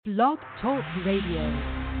Blog Talk Radio. In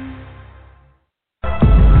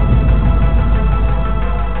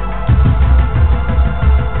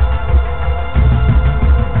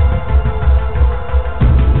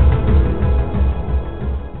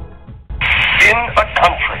a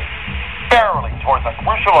country barreling towards a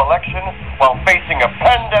crucial election while facing a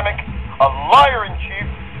pandemic, a liar-in-chief,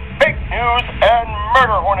 fake news, and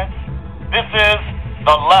murder hornets, this is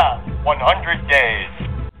The Last 100 Days.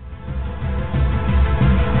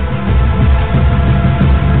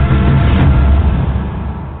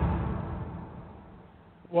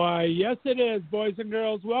 Why, yes, it is, boys and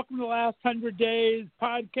girls. Welcome to The Last 100 Days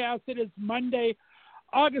podcast. It is Monday,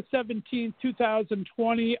 August 17th,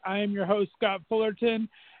 2020. I am your host, Scott Fullerton,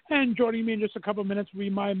 and joining me in just a couple minutes will be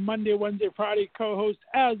my Monday, Wednesday, Friday co-host,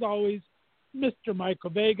 as always, Mr.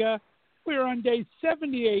 Michael Vega. We are on day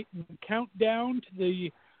 78 in the countdown to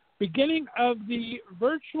the beginning of the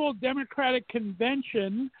virtual Democratic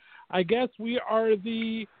Convention. I guess we are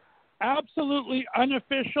the absolutely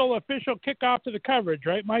official kickoff to the coverage,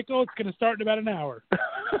 right, Michael? It's going to start in about an hour.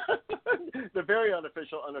 The very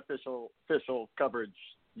official coverage.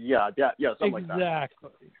 Yeah, something like that.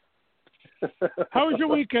 Exactly. How was your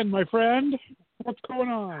weekend, my friend? What's going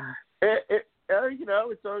on? It was a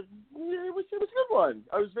good one.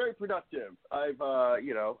 I was very productive. I've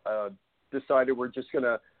decided we're just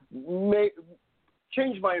gonna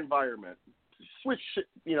change my environment, switch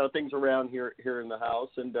things around here in the house,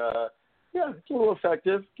 and it's a little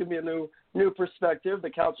effective. Give me a new perspective. The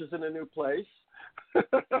couch is in a new place.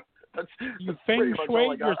 You feng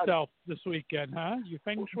shuied yourself this weekend, huh? You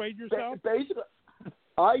feng shuied yourself? Basically,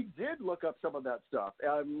 I did look up some of that stuff.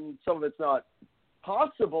 Some of it's not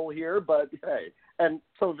possible here, but hey, and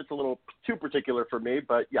some of it's a little too particular for me.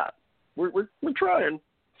 But yeah, we're trying,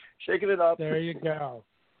 shaking it up. There you go.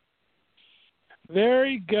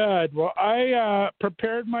 Very good. Well, I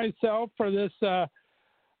prepared myself for this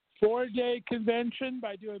 4-day convention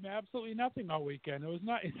by doing absolutely nothing all weekend. It was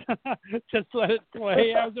nice. Just let it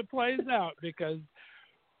play as it plays out, because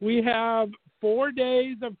we have 4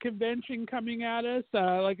 days of convention coming at us.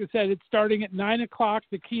 Like I said, it's starting at 9 o'clock,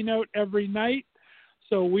 the keynote every night.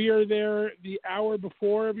 So we are there the hour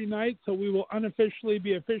before every night. So we will unofficially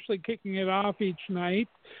be officially kicking it off each night.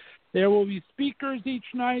 There will be speakers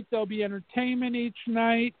each night. There'll be entertainment each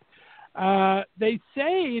night. They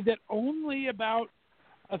say that only about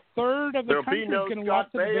a third of the country is going to watch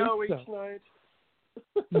the debate. There'll be no Scott Baio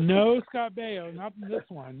each night. No Scott Baio, not in this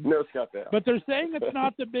one. No Scott Baio. But they're saying it's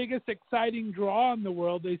not the biggest exciting draw in the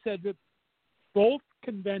world. They said that both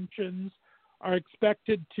conventions are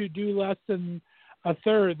expected to do less than a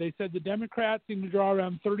third. They said the Democrats seem to draw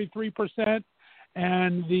around 33%.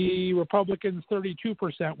 And the Republicans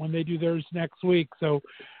 32% when they do theirs next week. So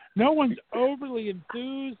no one's overly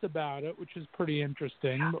enthused about it, which is pretty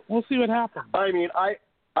interesting. But we'll see what happens. I mean, I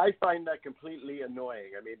find that completely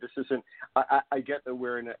annoying. I mean, this isn't – I get that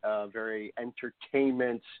we're in a very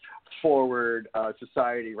entertainment-forward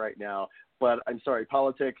society right now. But I'm sorry,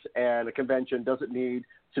 politics and a convention doesn't need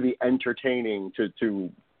to be entertaining to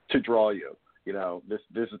draw you. You know, this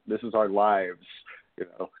is our lives. You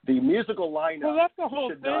know, the musical lineup. Well, that's the whole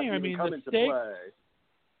should thing. Not I mean, come the into stakes. play.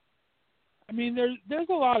 I mean, there's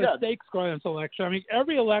a lot of stakes going on this election. I mean,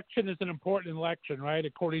 every election is an important election, right?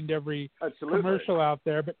 According to every commercial out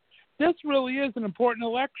there. But this really is an important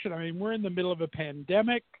election. I mean, we're in the middle of a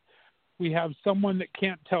pandemic. We have someone that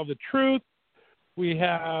can't tell the truth. We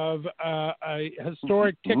have a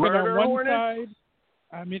historic ticket murder on one hornets.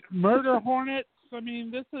 side. I mean, murder hornets. I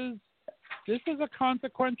mean, this is a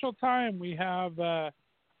consequential time. We have I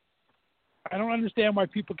don't understand why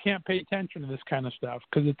people can't pay attention to this kind of stuff,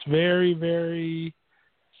 because it's very, very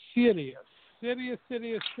serious.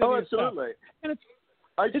 Oh, absolutely. Stuff.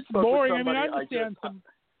 And it's boring. I mean, I understand some.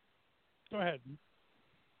 Go ahead.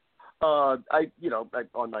 On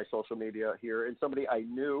my social media here, and somebody I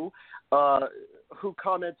knew who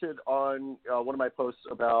commented on one of my posts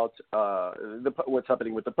about what's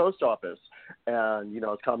happening with the post office, and is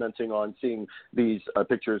commenting on seeing these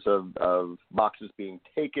pictures of boxes being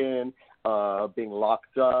taken, being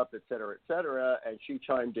locked up, et cetera, and she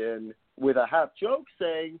chimed in with a half joke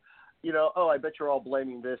saying, I bet you're all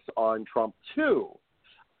blaming this on Trump too.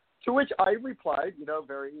 To which I replied,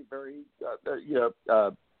 very, very,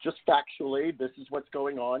 just factually, this is what's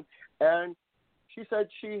going on. And she said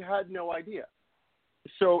she had no idea.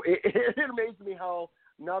 So it amazed me how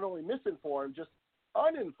not only misinformed, just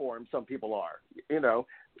uninformed some people are.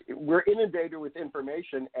 We're inundated with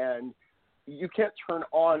information, and you can't turn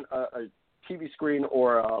on a TV screen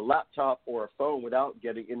or a laptop or a phone without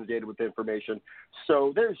getting inundated with information.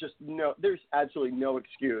 So there's absolutely no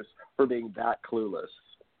excuse for being that clueless.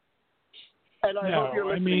 And I hope you're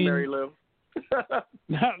listening, Mary Lou.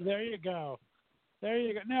 There you go.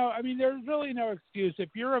 No, I mean, there's really no excuse. If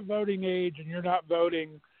you're of voting age and you're not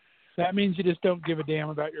voting, that means you just don't give a damn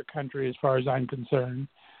about your country, as far as I'm concerned.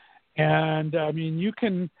 And I mean, you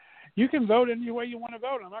can vote any way you want to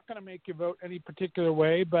vote. I'm not going to make you vote any particular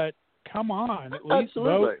way, but come on, at least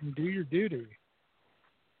vote and do your duty.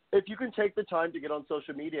 If you can take the time to get on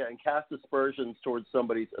social media and cast aspersions towards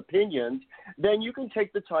somebody's opinions, then you can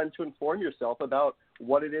take the time to inform yourself about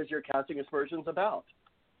what it is you're casting aspersions about.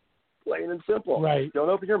 Plain and simple. Right. Don't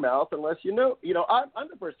open your mouth unless you know. You know, I'm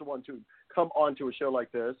the first one to come onto a show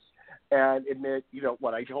like this and admit, you know,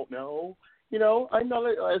 what I don't know. You know, I'm not,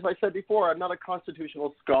 as I said before, I'm not a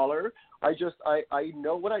constitutional scholar. I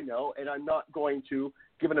know what I know, and I'm not going to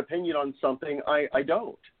give an opinion on something I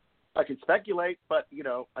don't. I can speculate, but, you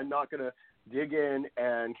know, I'm not going to dig in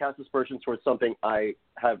and cast aspersions towards something I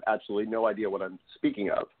have absolutely no idea what I'm speaking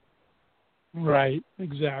of. Right,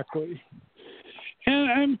 exactly.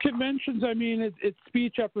 And conventions, I mean, it's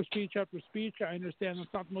speech after speech after speech. I understand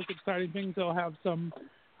that's not the most exciting things. They'll have some,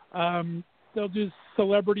 they'll do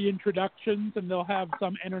celebrity introductions and they'll have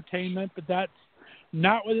some entertainment, but that's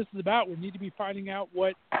not what this is about. We need to be finding out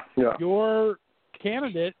what your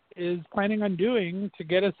candidate is planning on doing to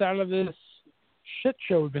get us out of this shit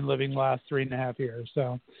show we've been living the last 3.5 years.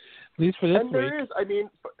 So, at least for this week. And there is, I mean,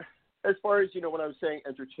 as far as, you know, when I was saying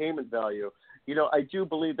entertainment value, you know, I do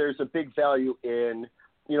believe there's a big value in,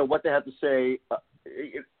 you know, what they have to say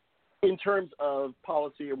in terms of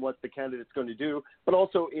policy and what the candidate's going to do, but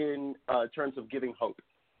also in terms of giving hope.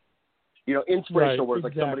 You know, inspirational words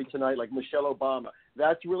like somebody tonight, like Michelle Obama.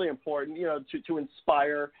 That's really important, you know, to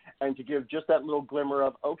inspire and to give just that little glimmer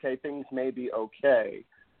of, okay, things may be okay.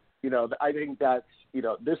 You know, I think that's, you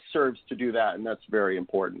know, this serves to do that, and that's very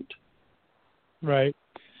important. Right.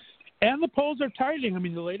 And the polls are tightening. I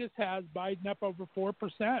mean, the latest has Biden up over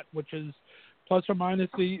 4%, which is plus or minus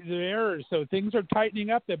the errors. So things are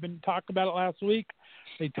tightening up. They've been talking about it last week.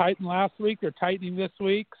 They tightened last week. They're tightening this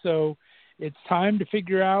week. So it's time to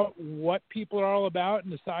figure out what people are all about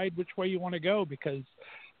and decide which way you want to go, because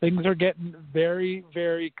things are getting very,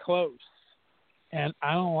 very close. And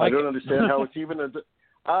I don't like it. I don't understand how it's even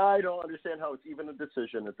a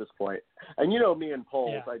decision at this point. And you know me and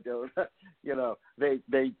polls, I don't, you know, they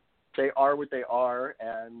are what they are,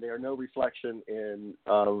 and they are no reflection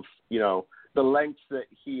of, you know, the lengths that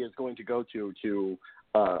he is going to go to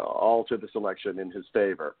alter this election in his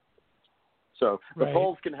favor. So the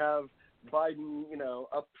polls can have Biden, you know,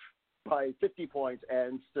 up by 50 points,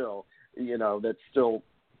 and still, you know,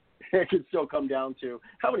 it could still come down to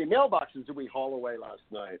how many mailboxes did we haul away last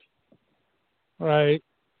night? Right.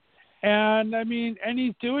 And, I mean, and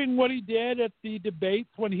he's doing what he did at the debates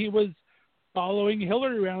when he was following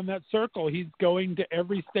Hillary around that circle. He's going to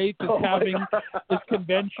every state that's having this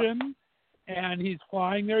convention, and he's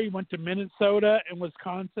flying there. He went to Minnesota and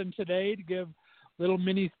Wisconsin today to give little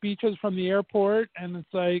mini speeches from the airport, and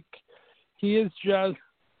it's like he is just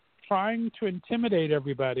trying to intimidate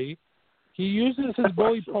everybody. He uses his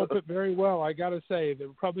bully pulpit very well, I got to say. The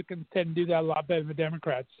Republicans tend to do that a lot better than the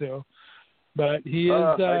Democrats do. But he is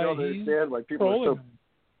I don't understand why people are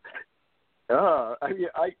so...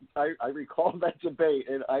 I recall that debate,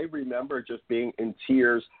 and I remember just being in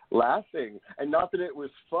tears laughing. And not that it was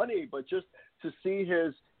funny, but just to see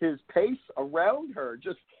his pace around her,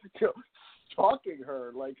 just, you know, stalking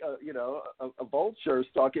her like, you know, a vulture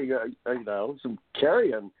stalking, you know, some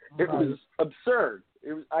carrion. It was absurd.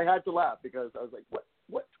 I had to laugh because I was like,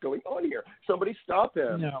 what's going on here? Somebody stop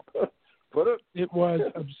him. No. It was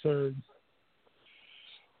absurd.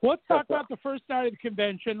 Let's talk about the first night of the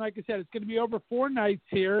convention. Like I said, it's going to be over 4 nights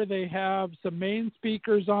here. They have some main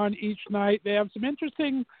speakers on each night. They have some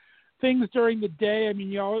interesting things during the day. I mean,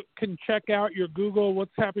 y'all can check out your Google what's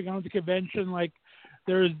happening on the convention. Like,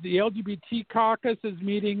 there's the LGBT caucus is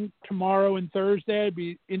meeting tomorrow and Thursday. It'd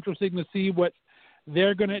be interesting to see what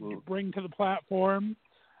they're going to bring to the platform.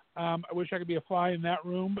 I wish I could be a fly in that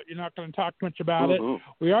room, but you're not going to talk much about it.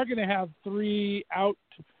 We are going to have 3 out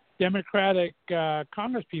Democratic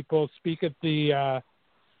Congress people speak at the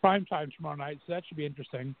prime time tomorrow night, so that should be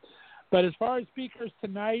interesting. But as far as speakers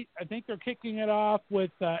tonight, I think they're kicking it off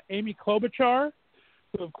with Amy Klobuchar,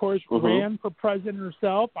 who, of course, ran for president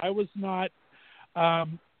herself. I was not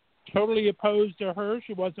totally opposed to her.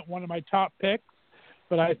 She wasn't one of my top picks,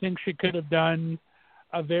 but I think she could have done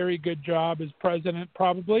a very good job as president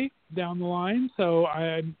probably down the line. So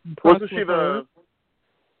I'm impressed with her. Wasn't she the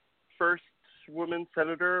first woman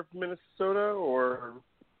senator of Minnesota, or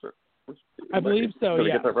I believe so. Did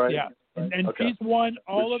I get that right? Yeah, and she's won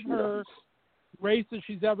all of her races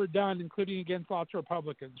she's ever done, including against lots of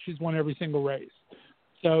Republicans. She's won every single race.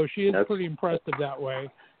 So she is pretty impressive that way.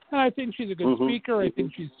 And I think she's a good speaker. I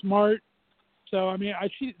think she's smart. So, I mean,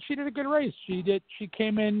 she did a good race. She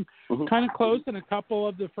came in kind of close in a couple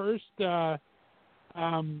of the first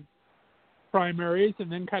primaries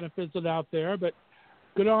and then kind of fizzled out there. But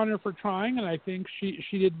good on her for trying, and I think she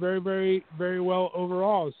did very, very, very well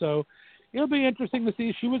overall. So it'll be interesting to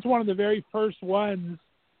see. She was one of the very first ones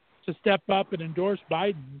to step up and endorse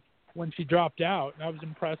Biden when she dropped out. And I was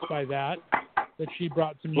impressed by that she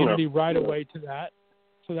brought some unity right away to that.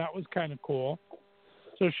 So that was kind of cool.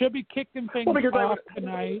 So she'll be kicking things off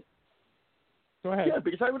tonight. Go ahead. Yeah,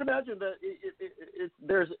 because I would imagine that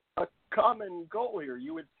there's a common goal here.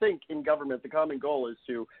 You would think in government the common goal is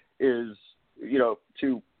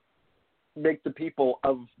to make the people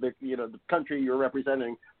of the country you're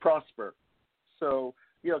representing prosper. So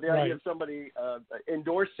the idea of somebody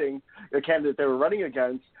endorsing a candidate they were running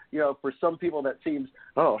against, for some people that seems,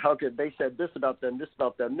 how could they said this about them, this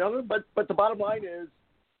about them. No, but the bottom line is,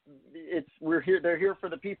 they're here for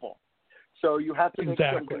the people. So you have to make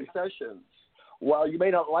some concessions. While you may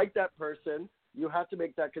not like that person, you have to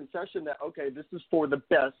make that concession that, okay, this is for the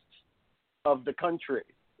best of the country.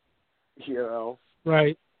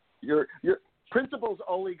 Right. Your principles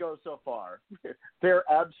only go so far. They're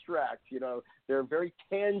abstract, they're very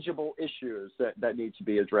tangible issues that need to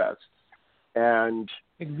be addressed. And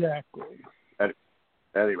exactly.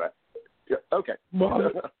 Anyway. Yeah, okay.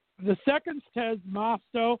 Well, the second Tez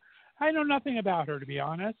Masto, I know nothing about her, to be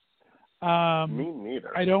honest. Me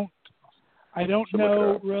neither. I don't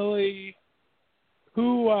know really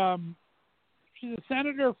who. She's a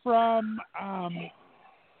senator from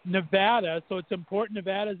Nevada, so it's important.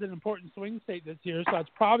 Nevada is an important swing state this year, so that's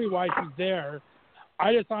probably why she's there.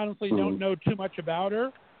 I just honestly don't know too much about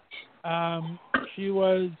her. She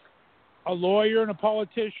was a lawyer and a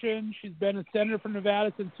politician. She's been a senator from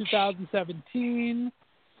Nevada since 2017.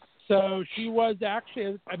 So she was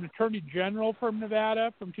actually an attorney general from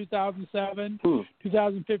Nevada from 2007 to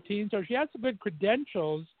 2015. So she has some good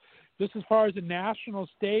credentials. Just as far as the national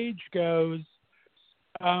stage goes,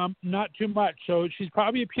 not too much. So she's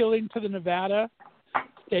probably appealing to the Nevada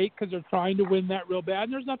state because they're trying to win that real bad.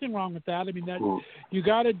 And there's nothing wrong with that. I mean, you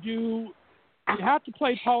have to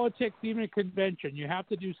play politics even at convention. You have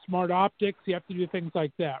to do smart optics. You have to do things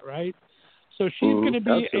like that, right? So she's going to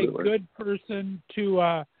be a good person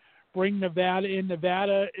to bring Nevada in.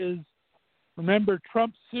 Nevada is, remember,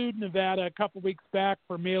 Trump sued Nevada a couple weeks back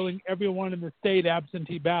for mailing everyone in the state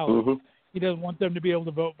absentee ballots. He doesn't want them to be able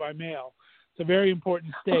to vote by mail. It's a very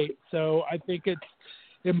important state. So I think it's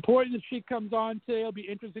important that she comes on today. It'll be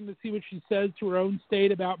interesting to see what she says to her own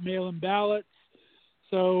state about mail-in ballots.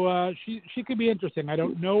 So she could be interesting. I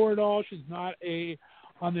don't know her at all. She's not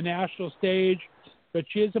on the national stage, but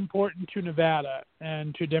she is important to Nevada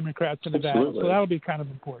and to Democrats in Nevada. Absolutely. So that'll be kind of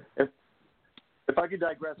important. If I could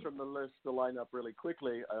digress from the lineup really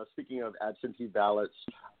quickly, speaking of absentee ballots,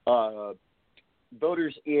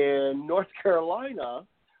 voters in North Carolina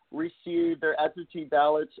received their absentee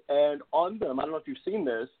ballots, and on them, I don't know if you've seen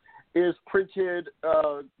this, is printed,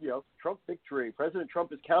 Trump victory. President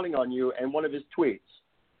Trump is counting on you, and one of his tweets.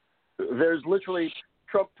 There's literally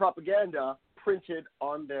Trump propaganda printed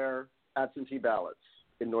on their absentee ballots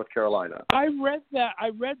in North Carolina. I read that. I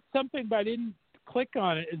read something, but I didn't click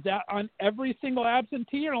on it. Is that on every single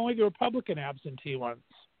absentee or only the Republican absentee ones?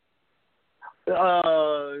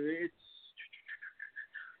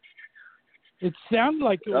 It sounded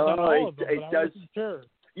like it was on all of them, but I wasn't sure.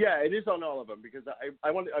 Yeah, it is on all of them because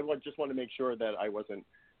I just want to make sure that I wasn't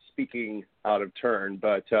speaking out of turn.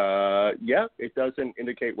 But, it doesn't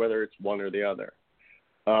indicate whether it's one or the other.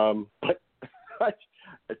 But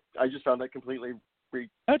I just found that completely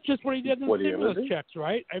That's just what he did in the stimulus checks,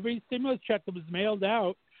 right? Every stimulus check that was mailed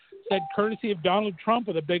out said courtesy of Donald Trump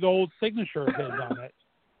with a big old signature of his on it.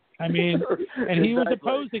 I mean, and he was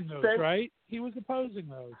opposing those, right? He was opposing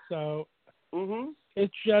those. So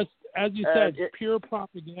it's just, as you said, pure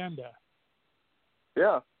propaganda.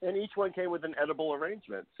 Yeah, and each one came with an edible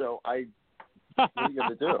arrangement. So what are you going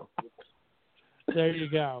to do? There you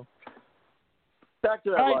go. Back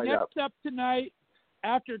to that lineup. Next up tonight,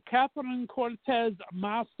 after Catherine Cortez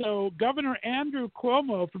Masto, Governor Andrew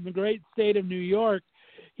Cuomo from the great state of New York.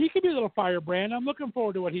 He could be a little firebrand. I'm looking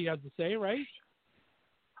forward to what he has to say, right?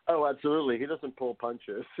 Oh, absolutely. He doesn't pull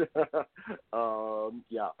punches. I'm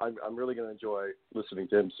really going to enjoy listening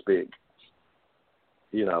to him speak.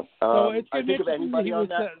 I think of anybody on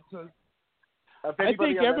that. I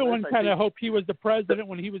think everyone kind of hoped he was the president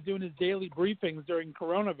when he was doing his daily briefings during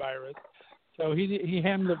coronavirus. So he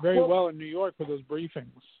handled it very well in New York with those briefings.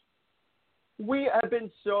 we have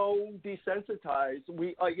been so desensitized.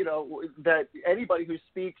 We, that anybody who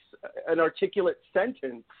speaks an articulate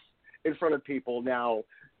sentence in front of people now,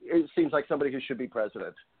 it seems like somebody who should be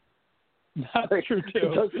president. That's true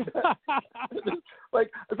too. It's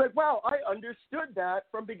like, wow, I understood that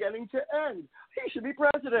from beginning to end. He should be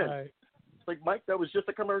president. Right. It's like, Mike, that was just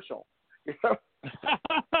a commercial.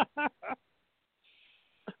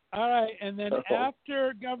 All right, and then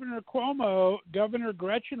after Governor Cuomo, Governor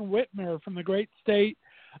Gretchen Whitmer from the great state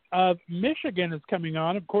of Michigan is coming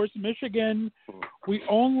on. Of course, Michigan, we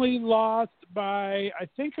only lost by, I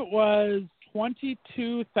think it was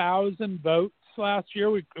 22,000 votes last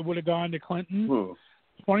year. It would have gone to Clinton.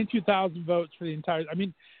 22,000 votes for the entire. I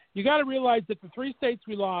mean, you got to realize that the three states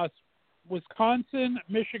we lost, Wisconsin,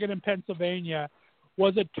 Michigan, and Pennsylvania,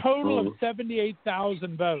 was a total of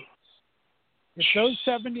 78,000 votes. If those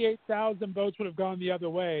 78,000 votes would have gone the other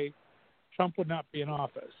way, Trump would not be in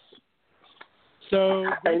office. So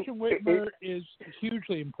Gretchen Whitmer is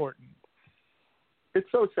hugely important. It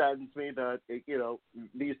so saddens me that,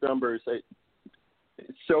 these numbers,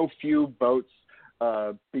 so few votes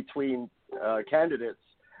between candidates.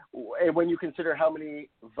 And when you consider how many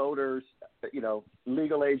voters,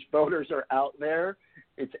 legal age voters are out there,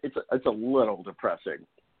 it's a little depressing.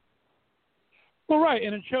 Well, right,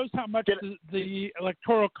 and it shows how much the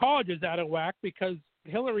Electoral College is out of whack because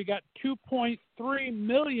Hillary got 2.3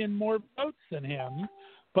 million more votes than him,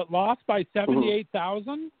 but lost by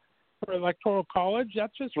 78,000 for Electoral College.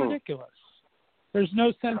 That's just ridiculous. There's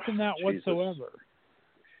no sense in that whatsoever.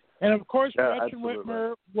 And, of course, Gretchen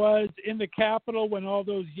Whitmer was in the Capitol when all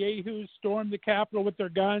those yahoos stormed the Capitol with their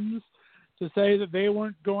guns to say that they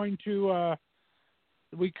weren't going to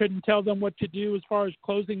we couldn't tell them what to do as far as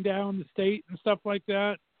closing down the state and stuff like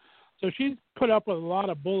that. So she's put up with a lot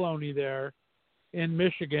of baloney there in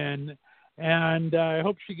Michigan, and I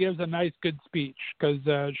hope she gives a nice, good speech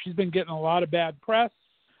because she's been getting a lot of bad press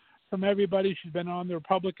from everybody. She's been on the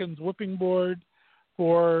Republicans' whipping board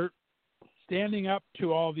for standing up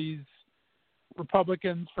to all these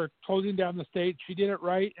Republicans for closing down the state. She did it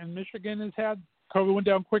right, and Michigan has had COVID went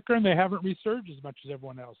down quicker, and they haven't resurged as much as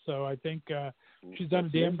everyone else. So I think she's done a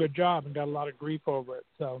damn good job and got a lot of grief over it.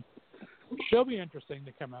 So she'll be interesting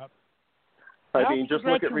to come up. I mean, just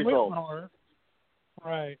look at results. Whitmer,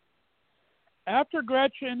 right. After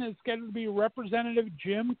Gretchen is scheduled to be Representative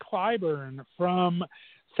Jim Clyburn from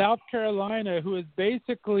South Carolina, who is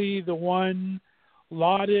basically the one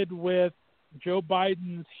lauded with Joe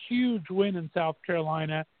Biden's huge win in South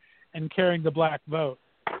Carolina and carrying the black vote.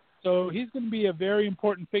 So he's going to be a very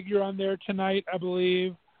important figure on there tonight, I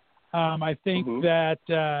believe. I think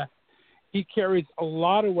that he carries a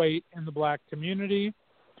lot of weight in the black community,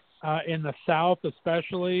 in the South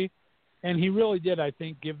especially. And he really did, I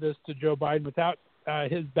think, give this to Joe Biden without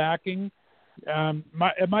his backing.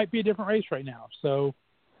 It might be a different race right now. So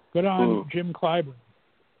good on Jim Clyburn.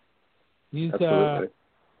 He's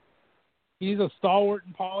a stalwart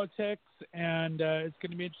in politics, and it's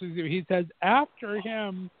going to be interesting. He says after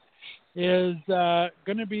him is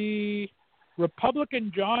going to be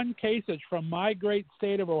Republican John Kasich from my great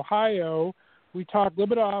state of Ohio. We talked a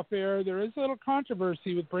little bit off air. There is a little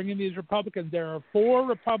controversy with bringing these Republicans. There are 4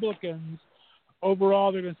 Republicans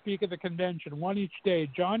overall that are going to speak at the convention, one each day.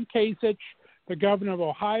 John Kasich, the governor of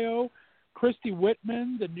Ohio, Christy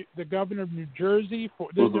Whitman, the governor of New Jersey.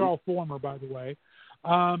 These are all former, by the way.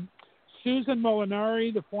 Susan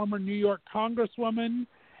Molinari, the former New York Congresswoman,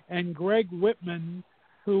 and Greg Whitman,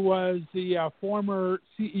 who was the former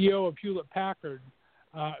CEO of Hewlett-Packard,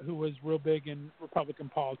 who was real big in Republican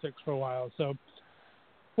politics for a while. So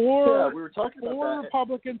we were talking about four that.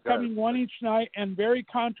 Republicans coming one each night and very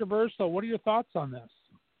controversial. What are your thoughts on this?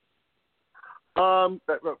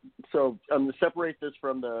 So I'm going to separate this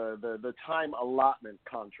from the time allotment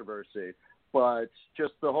controversy. But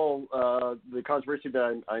just the whole the controversy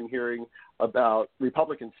that I'm hearing about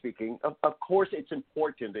Republicans speaking, of course it's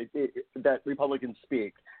important that Republicans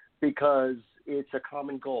speak because it's a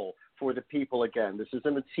common goal for the people. Again, this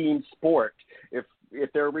isn't a team sport. If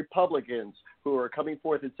there are Republicans who are coming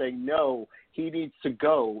forth and saying, no, he needs to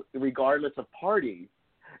go regardless of party,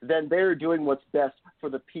 then they're doing what's best for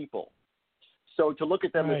the people. So to look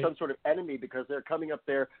at them as some sort of enemy because they're coming up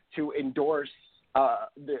there to endorse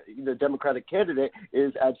the Democratic candidate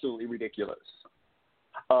is absolutely ridiculous.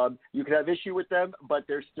 You can have issue with them, but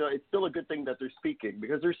it's still a good thing that they're speaking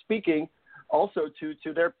because they're speaking also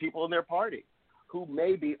to their people in their party who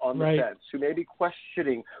may be on the fence, who may be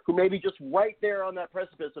questioning, who may be just right there on that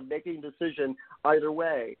precipice of making a decision either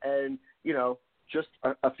way. And, just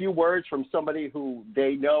a few words from somebody who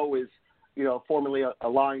they know is, formally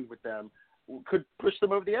aligned with them could push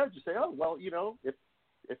them over the edge and say, oh, well,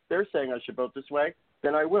 if they're saying I should vote this way,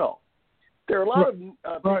 then I will. There are a lot of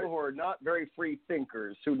people who are not very free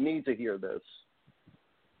thinkers who need to hear this.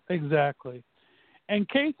 Exactly. And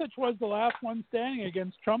Kasich was the last one standing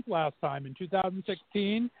against Trump last time in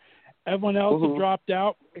 2016. Everyone else had dropped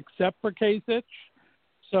out except for Kasich.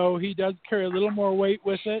 So he does carry a little more weight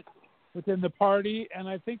with it within the party. And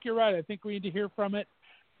I think you're right. I think we need to hear from it.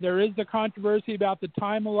 There is the controversy about the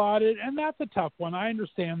time allotted, and that's a tough one. I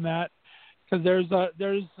understand that because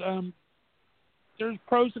there's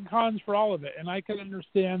pros and cons for all of it. And I can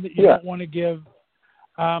understand that you don't want to give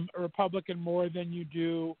a Republican more than you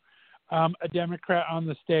do a Democrat on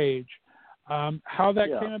the stage. How that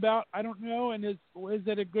came about, I don't know. And is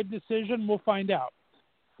it a good decision? We'll find out.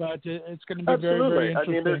 But it's going to be very,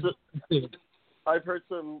 very interesting. I've heard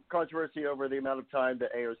some controversy over the amount of time that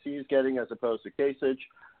AOC is getting as opposed to Kasich.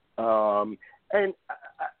 And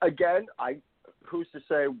again, who's to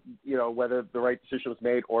say, whether the right decision was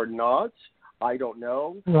made or not? I don't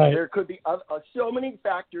know. Right. There could be so many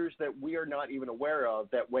factors that we are not even aware of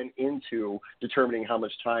that went into determining how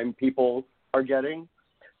much time people are getting.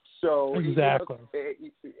 So exactly.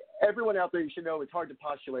 Everyone out there, you should know it's hard to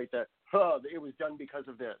postulate that, it was done because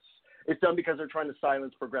of this. It's done because they're trying to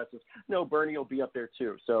silence progressives. No, Bernie will be up there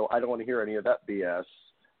too. So I don't want to hear any of that BS.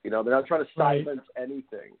 They're not trying to silence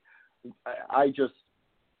anything.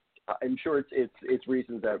 I'm sure it's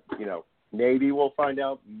reasons that, maybe we'll find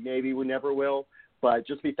out, maybe we never will, but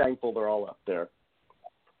just be thankful they're all up there.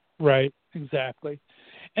 Right, exactly.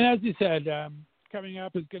 And as you said, coming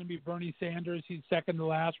up is going to be Bernie Sanders. He's second to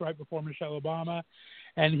last, right before Michelle Obama,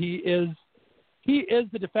 and he is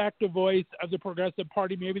the de facto voice of the Progressive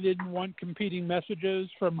Party. Maybe they didn't want competing messages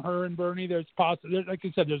from her and Bernie. Like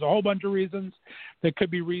you said, there's a whole bunch of reasons. There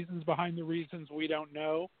could be reasons behind the reasons we don't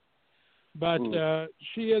know. But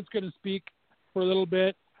she is going to speak for a little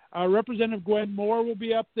bit. Representative Gwen Moore will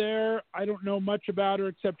be up there. I don't know much about her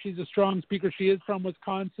except she's a strong speaker. She is from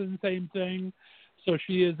Wisconsin, same thing. So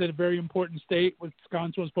she is in a very important state.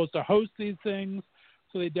 Wisconsin was supposed to host these things.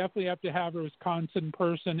 So they definitely have to have a Wisconsin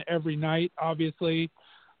person every night, obviously.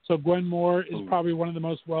 So Gwen Moore is probably one of the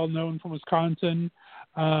most well-known from Wisconsin.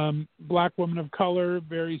 Black woman of color,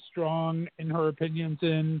 very strong in her opinions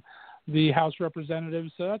in the House of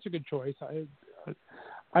Representatives. So that's a good choice.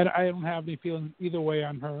 I don't have any feeling either way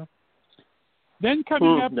on her. Then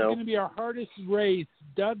coming up is going to be our hardest race,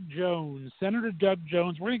 Doug Jones, Senator Doug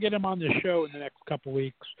Jones. We're going to get him on the show in the next couple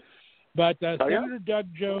weeks. But Senator Doug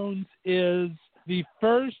Jones is the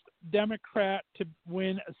first Democrat to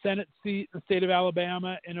win a Senate seat in the state of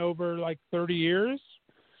Alabama in over 30 years.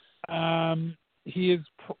 He is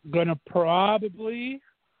going to probably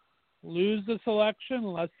lose this election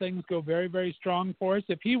unless things go very, very strong for us.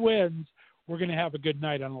 If he wins, we're going to have a good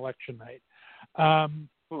night on election night.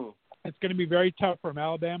 It's going to be very tough for him.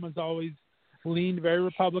 Alabama's always leaned very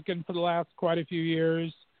Republican for the last quite a few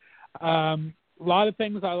years. A lot of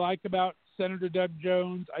things I like about Senator Doug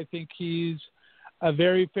Jones. I think he's a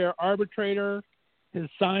very fair arbitrator. His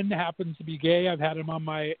son happens to be gay. I've had him on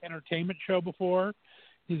my entertainment show before.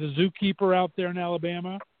 He's a zookeeper out there in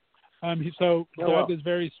Alabama. Doug is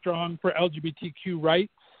very strong for LGBTQ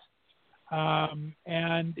rights.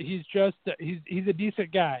 And he's a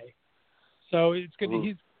decent guy. So he's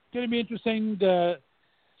going to be interesting to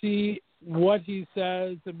see what he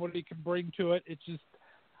says and what he can bring to it. It's just,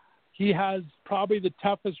 he has probably the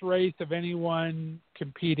toughest race of anyone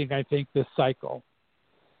competing, I think, this cycle.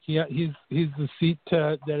 He's the seat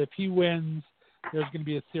that if he wins, there's going to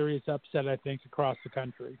be a serious upset, I think, across the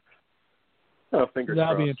country. Oh, fingers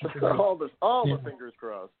That'll crossed. Be interesting. all the fingers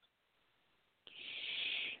crossed.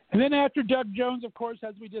 And then after Doug Jones, of course,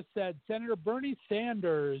 as we just said, Senator Bernie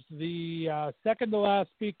Sanders, the second to last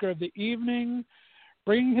speaker of the evening,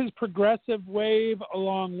 bringing his progressive wave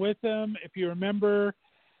along with him. If you remember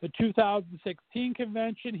the 2016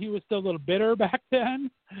 convention, he was still a little bitter back then.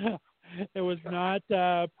 It was not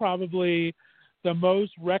probably the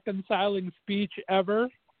most reconciling speech ever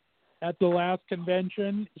at the last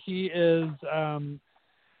convention. He is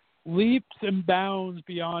leaps and bounds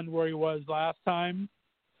beyond where he was last time.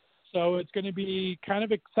 So it's going to be kind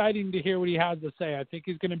of exciting to hear what he has to say. I think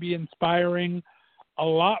he's going to be inspiring a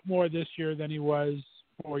lot more this year than he was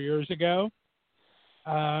 4 years ago.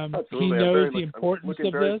 He knows the importance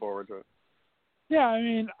of this. Forward to it. Yeah, I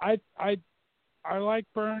mean, I like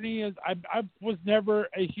Bernie. I was never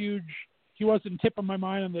he wasn't tip of my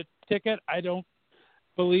mind on the ticket. I don't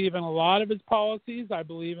believe in a lot of his policies. I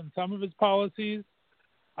believe in some of his policies.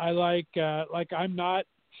 I I'm not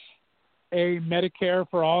a Medicare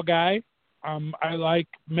for all guy. I like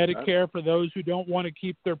Medicare for those who don't want to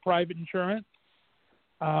keep their private insurance.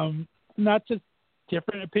 Not just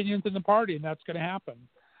different opinions in the party, and that's going to happen.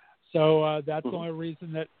 So that's the only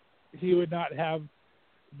reason that he would not have.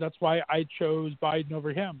 That's why I chose Biden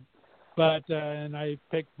over him. But and I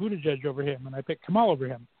picked Buttigieg over him, and I picked Kamala over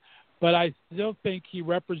him. But I still think he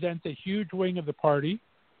represents a huge wing of the party,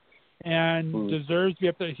 and deserves to be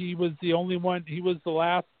up there. He was the only one. He was the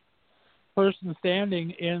last person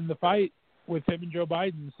standing in the fight with him and Joe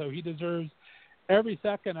Biden, so he deserves every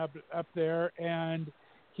second up there. And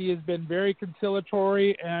he has been very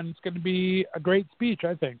conciliatory, and it's going to be a great speech,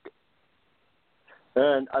 I think.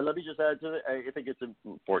 And let me just add to it. I think it's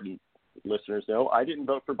important listeners know I didn't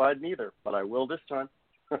vote for Biden either, but I will this time.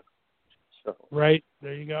 So. Right.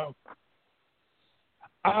 There you go.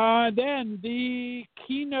 Then the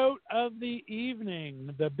keynote of the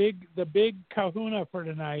evening, the big kahuna for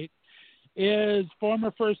tonight, is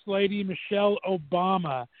former First Lady Michelle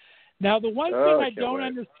Obama. Now, the one thing I don't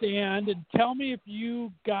understand, and tell me if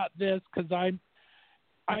you got this, because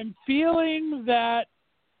I'm feeling that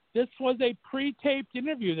this was a pre-taped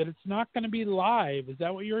interview, that it's not going to be live. Is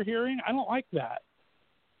that what you're hearing? I don't like that.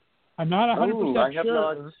 I'm not 100%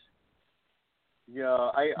 sure. Not. Yeah,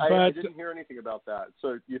 I didn't hear anything about that.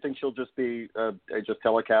 So you think she'll just be just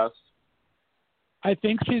telecast? I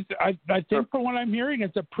think I think from what I'm hearing,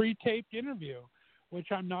 it's a pre-taped interview, which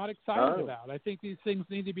I'm not excited about. I think these things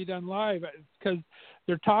need to be done live because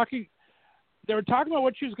they were talking about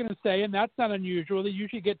what she was going to say, and that's not unusual. They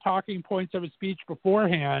usually get talking points of a speech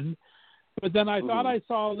beforehand. But then I thought I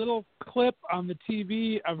saw a little clip on the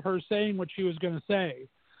TV of her saying what she was going to say.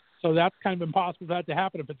 So that's kind of impossible for that to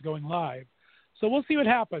happen if it's going live. So we'll see what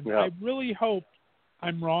happens. Yeah. I really hope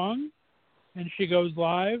I'm wrong and she goes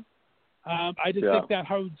live. I just think that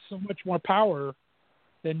holds so much more power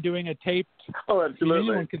than doing a taped. Oh, absolutely.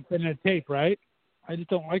 Anyone can send in a tape, right? I just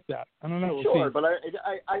don't like that. I don't know. Sure, but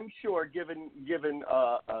I'm sure, given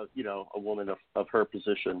a woman of her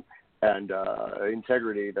position and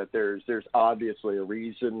integrity, that there's obviously a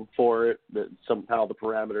reason for it. That somehow the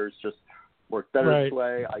parameters just work better this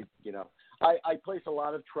way. I place a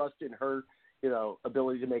lot of trust in her,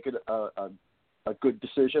 ability to make it a good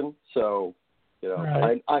decision. So,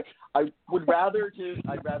 I would rather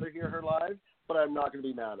I'd rather hear her live, but I'm not going to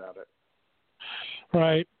be mad at it.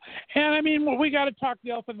 Right. And I mean, we got to talk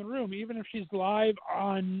the elephant in the room. Even if she's live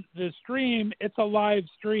on the stream, it's a live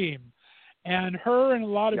stream. And her and a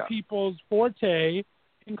lot of people's forte,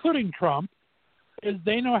 including Trump, is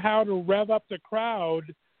they know how to rev up the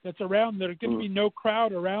crowd that's around. There's going to be no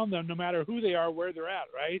crowd around them, no matter who they are, where they're at,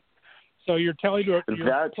 right? So you're playing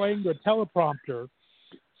to a teleprompter,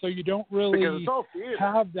 so you don't really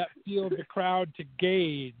have that feel of the crowd to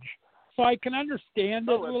gauge. So I can understand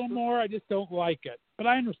it a little more. I just don't like it, but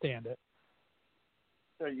I understand it.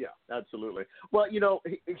 Yeah, absolutely. Well,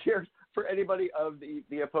 here for anybody of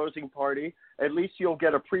the opposing party, at least you'll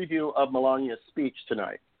get a preview of Melania's speech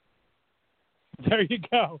tonight. There you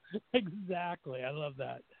go. Exactly. I love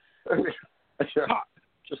that.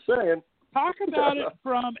 Just saying. Talk about it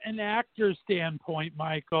from an actor's standpoint,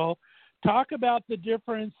 Michael. Talk about the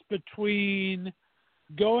difference between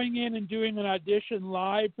going in and doing an audition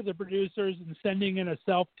live for the producers and sending in a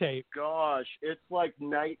self-tape. Gosh, it's like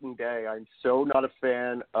night and day. I'm so not a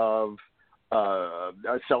fan of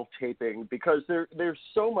self-taping because there's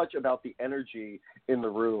so much about the energy in the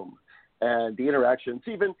room and the interactions.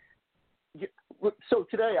 So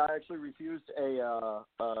today I actually refused the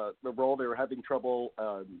role. They were having trouble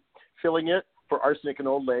filling it for Arsenic and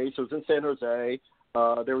Old Lace. So it was in San Jose.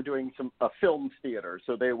 They were doing a film theater,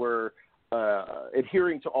 so they were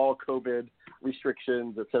adhering to all COVID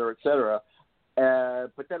restrictions, et cetera, et cetera.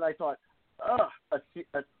 But then I thought,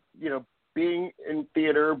 being in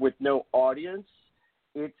theater with no audience,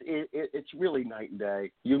 it's really night and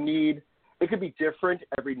day. It could be different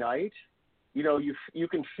every night. You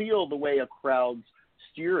can feel the way a crowd's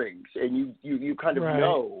steering, and you kind of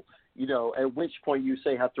know, at which point you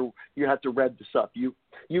have to rev this up. You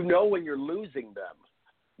know when you're losing them.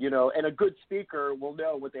 And a good speaker will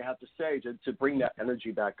know what they have to say to bring that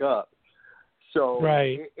energy back up. So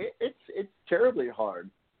it's terribly hard.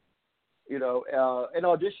 An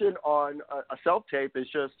audition on a self-tape is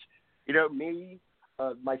just, me,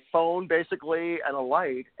 my phone basically, and a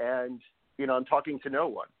light, and, I'm talking to no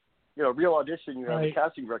one. Real audition, you have a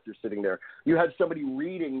casting director sitting there. You have somebody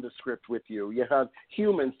reading the script with you. You have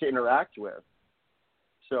humans to interact with.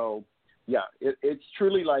 So, yeah, it's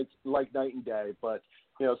truly like night and day, but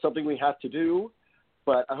something we have to do,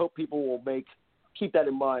 but I hope people will keep that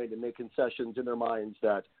in mind and make concessions in their minds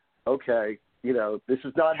that, okay, this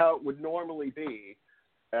is not how it would normally be,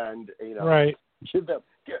 and right. give them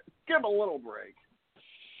a little break.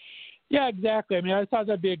 Yeah, exactly. I mean, I thought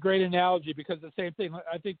that'd be a great analogy because the same thing.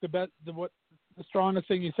 I think the strongest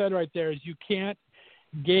thing you said right there is you can't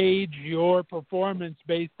gauge your performance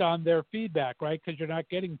based on their feedback, right? Because you're not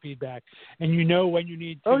getting feedback, and you know when you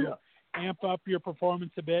need to amp up your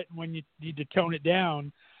performance a bit and when you need to tone it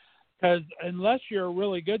down. Because unless you're a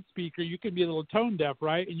really good speaker, you can be a little tone deaf,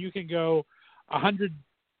 right? And you can go 100%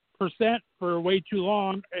 for way too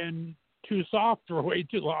long and too soft for way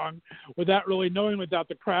too long without really knowing, without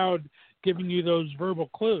the crowd giving you those verbal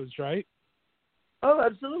clues, right? Oh,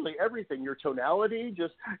 absolutely. Everything. Your tonality,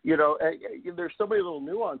 just, there's so many little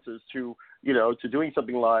nuances to doing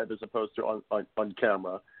something live as opposed to on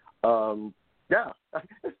camera. Yeah.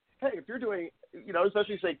 Hey, if you're doing,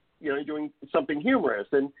 especially say, you're doing something humorous,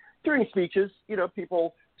 and during speeches,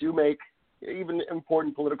 people do make, even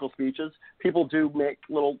important political speeches, people do make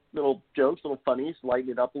little jokes, little funnies,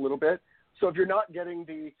 lighten it up a little bit. So if you're not getting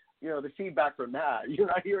the feedback from that, you're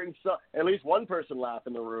not hearing at least one person laugh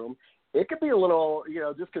in the room, it could be a little,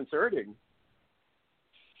 disconcerting.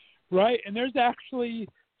 Right, and there's actually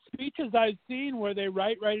speeches I've seen where they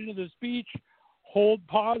write right into the speech, hold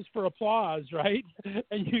pause for applause, right?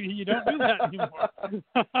 And you don't do that anymore.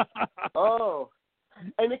 Oh,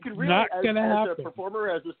 and it could really, not as a performer,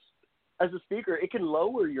 as a speaker, it can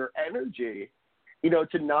lower your energy,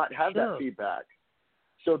 to not have that feedback.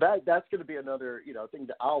 So that's going to be another, thing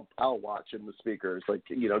that I'll watch in the speakers. Like,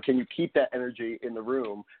 can you keep that energy in the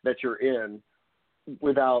room that you're in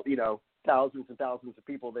without, thousands and thousands of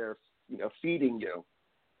people there, feeding you?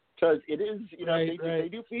 Because it is, they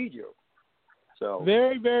do feed you. So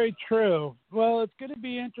very, very true. Well, it's going to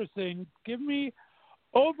be interesting. Give me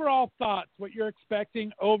overall thoughts, what you're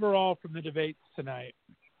expecting overall from the debates tonight.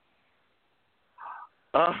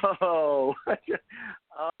 Oh, I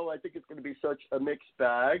think it's going to be such a mixed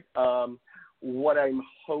bag. What I'm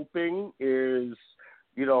hoping is,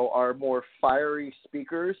 our more fiery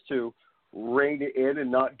speakers to rein it in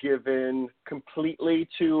and not give in completely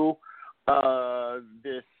to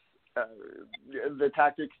the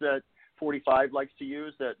tactics that 45 likes to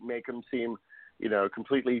use that make them seem,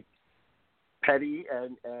 completely petty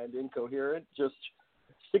and incoherent. Just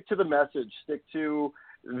stick to the message. Stick to,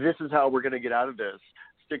 this is how we're going to get out of this.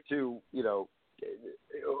 Stick to,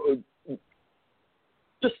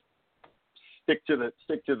 just stick to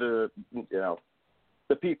the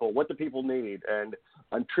the people, what the people need. And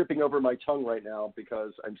I'm tripping over my tongue right now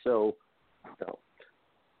because I'm so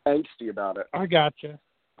angsty about it. I gotcha.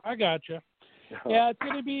 Yeah, it's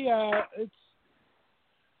going to be it's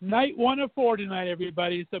night 1 of 4 tonight,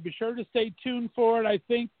 everybody. So be sure to stay tuned for it. I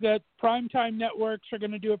think that primetime networks are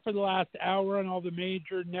going to do it for the last hour on all the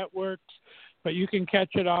major networks, but you can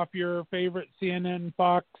catch it off your favorite CNN,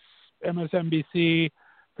 Fox, MSNBC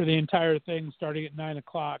for the entire thing starting at 9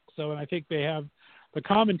 o'clock. So, and I think they have the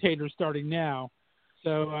commentators starting now.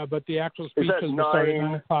 So, but the actual speeches will start at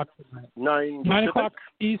 9 o'clock tonight. 9 o'clock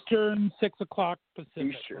Eastern, 6 o'clock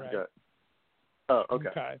Pacific. Eastern, right? yeah. Oh,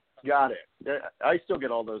 okay. Got it. I still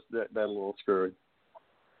get all those that a little screwed.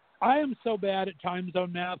 I am so bad at time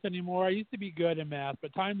zone math anymore. I used to be good in math,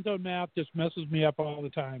 but time zone math just messes me up all the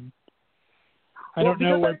time. I don't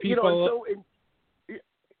know where people.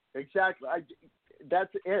 Exactly.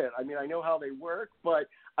 That's it. I mean, I know how they work, but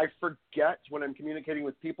I forget when I'm communicating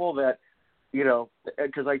with people that,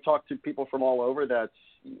 because I talk to people from all over, that's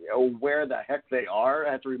where the heck they are.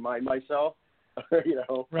 I have to remind myself,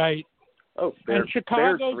 Right. Oh, and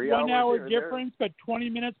Chicago's 3 1 hour here, difference, but 20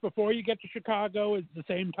 minutes before you get to Chicago is the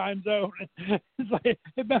same time zone. It's like,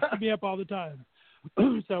 it messes me up all the time.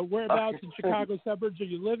 So whereabouts in Chicago suburbs are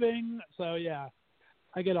you living? So, yeah,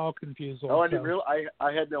 I get all confused. I didn't realize.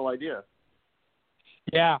 I had no idea.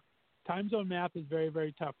 Yeah, time zone math is very,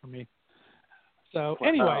 very tough for me. So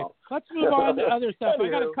anyway, let's move on to other stuff. I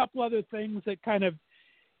got a couple other things that kind of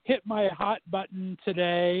hit my hot button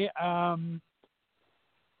today.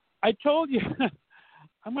 I told you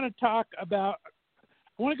I'm going to talk about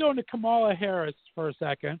 – I want to go into Kamala Harris for a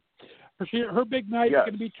second. Her big night is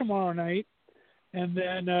going to be tomorrow night, and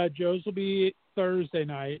then Joe's will be Thursday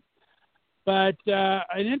night. But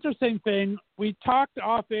an interesting thing, we talked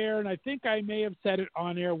off air, and I think I may have said it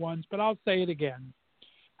on air once, but I'll say it again.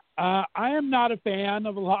 I am not a fan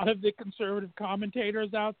of a lot of the conservative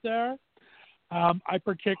commentators out there. I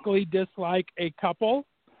particularly dislike a couple,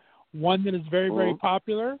 one that is very, very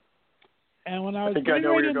popular. And when I was getting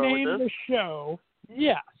ready to name the show,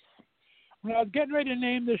 when I was getting ready to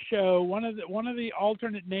name the show, one of the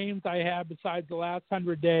alternate names I had besides the last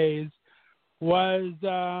 100 days was,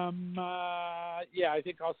 I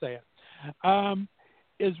think I'll say it.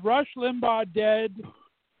 Is Rush Limbaugh dead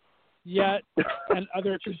yet and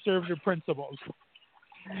other conservative principles.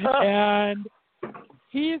 And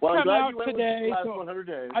he's come out today. So 100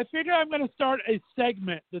 days. I figure I'm going to start a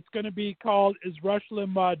segment that's going to be called "Is Rush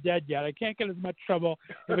Limbaugh Dead Yet?" I can't get as much trouble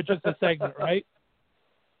if it's just a segment, right?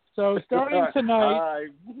 So starting tonight,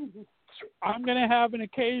 I'm going to have an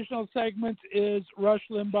occasional segment, "Is Rush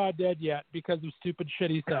Limbaugh Dead Yet?" because of stupid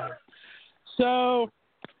shit he said. So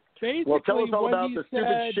basically, tell us all what about he the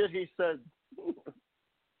said, stupid shit he said.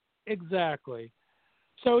 Exactly.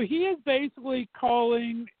 So he is basically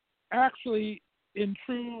calling, actually, in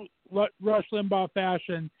true Rush Limbaugh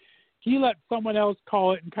fashion, he let someone else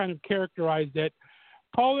call it and kind of characterized it,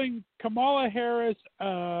 calling Kamala Harris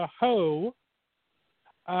a hoe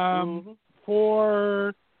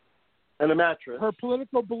for and a mattress. Her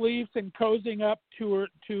political beliefs and cozying up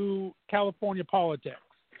to California politics.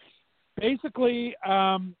 Basically,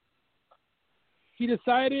 he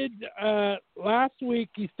decided last week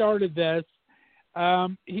he started this.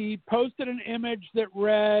 He posted an image that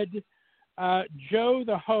read Joe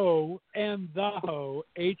the Hoe and the Hoe,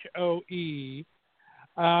 H-O-E,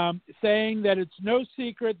 saying that it's no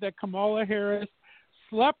secret that Kamala Harris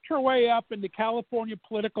slept her way up into California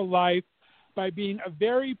political life by being a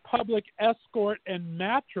very public escort and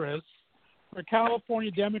mattress for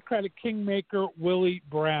California Democratic kingmaker Willie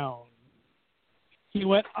Brown. He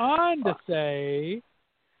went on to say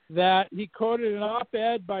that he quoted an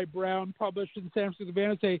op-ed by Brown published in San Francisco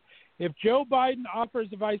Examiner say, if Joe Biden offers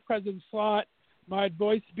the vice president slot, my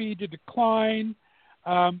advice would be to decline.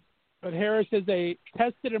 But Harris is a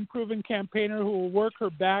tested and proven campaigner who will work her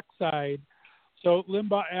backside. So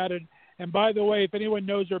Limbaugh added, and by the way, if anyone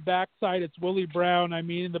knows her backside, it's Willie Brown. I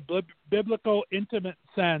mean, in the biblical intimate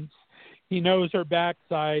sense, he knows her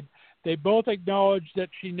backside. They both acknowledge that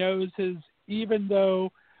she knows his, even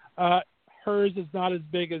though hers is not as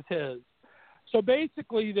big as his. So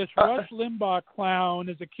basically, this Rush Limbaugh clown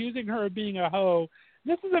is accusing her of being a hoe.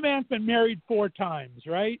 This is a man who's been married 4 times,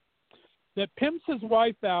 right? That pimps his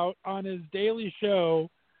wife out on his daily show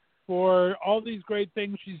for all these great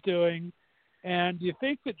things she's doing. And do you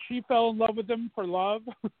think that she fell in love with him for love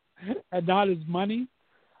and not his money?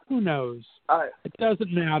 Who knows? It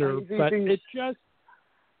doesn't matter, but it just...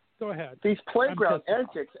 Go ahead. These playground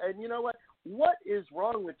antics. And you know what? What is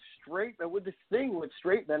wrong with this thing with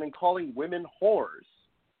straight men and calling women whores?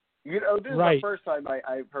 You know, this is the first time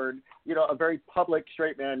I've heard, you know, a very public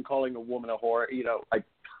straight man calling a woman a whore. You know,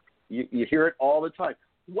 you hear it all the time.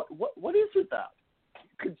 What is it that?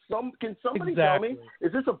 Can somebody tell me?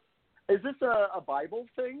 Is this a Bible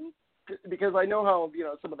thing? Because I know how, you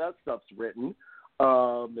know, some of that stuff's written,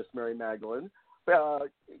 Miss Mary Magdalene.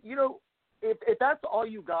 You know, if that's all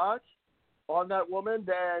you got on that woman,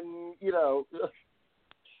 then, you know,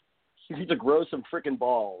 you need to grow some freaking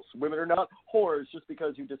balls. Women are not whores just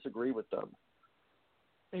because you disagree with them.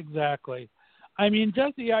 Exactly. I mean,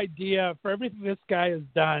 just the idea for everything this guy has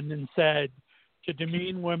done and said to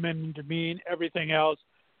demean women, demean everything else,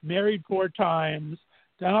 married 4 times,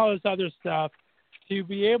 done all this other stuff, to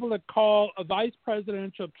be able to call a vice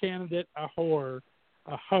presidential candidate a whore,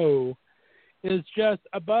 a hoe, is just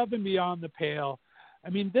above and beyond the pale. I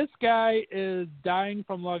mean, this guy is dying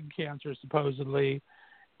from lung cancer, supposedly,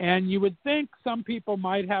 and you would think some people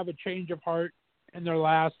might have a change of heart in their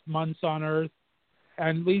last months on Earth,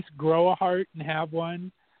 and at least grow a heart and have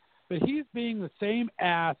one. But he's being the same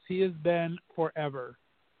ass he has been forever.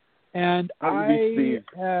 And I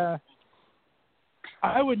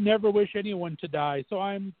would never wish anyone to die. So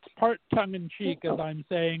I'm part tongue-in-cheek as I'm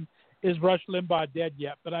saying, is Rush Limbaugh dead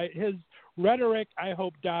yet? But his rhetoric, I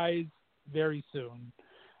hope, dies very soon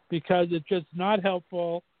because it's just not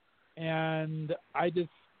helpful, and I just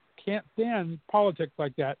can't stand politics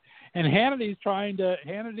like that. And Hannity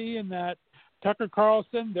and that Tucker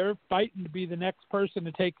Carlson, they're fighting to be the next person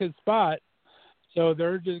to take his spot. So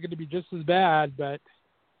they're just going to be just as bad, but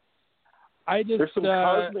I just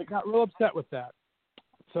got real upset with that.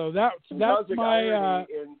 So that's my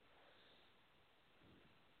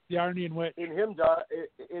the irony in which in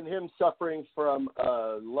him suffering from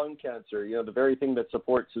lung cancer, you know, the very thing that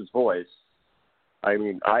supports his voice. I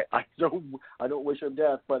mean, I don't wish him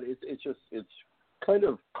death, but it's kind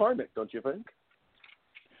of karmic, don't you think?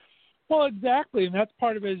 Well, exactly, and that's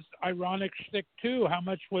part of his ironic shtick too. How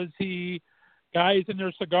much was he guys in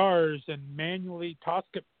their cigars and manually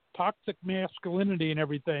toxic masculinity and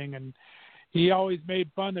everything, and he always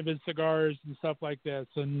made fun of his cigars and stuff like this.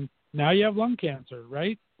 And now you have lung cancer,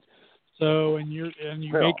 right? So and you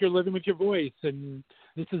make your living with your voice, and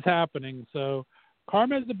this is happening. So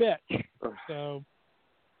karma is a bitch. So.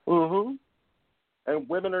 Mm-hmm. And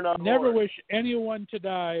women are not. Never whores. wish anyone to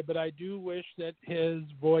die, but I do wish that his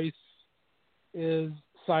voice is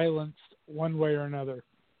silenced one way or another.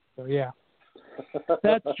 So, yeah,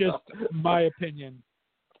 that's just my opinion.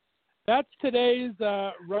 That's today's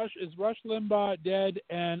Rush Limbaugh dead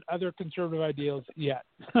and other conservative ideals yet?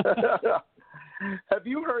 Have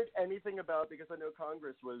you heard anything about, because I know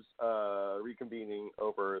Congress was reconvening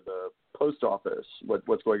over the post office,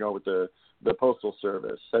 what's going on with the Postal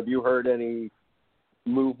Service? Have you heard any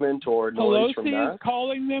movement or noise from that? Pelosi is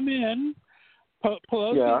calling them in.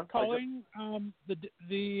 Pelosi is calling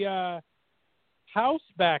the House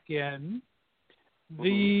back in.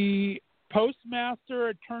 The Postmaster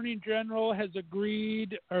Attorney General has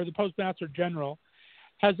agreed, or the Postmaster General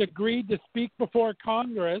has agreed to speak before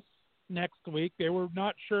Congress next week. They were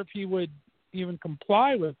not sure if he would even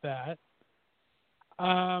comply with that.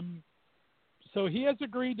 So he has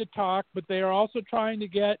agreed to talk, but they are also trying to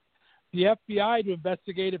get the FBI to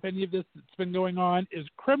investigate if any of this that's been going on is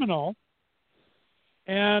criminal.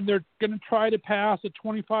 And they're going to try to pass a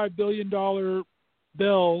 $25 billion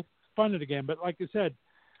bill, fund it again. But like I said,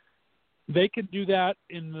 they can do that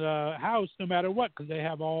in the House no matter what, because they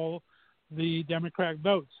have all the Democratic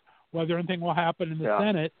votes. Whether anything will happen in the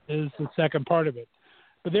Senate is the second part of it.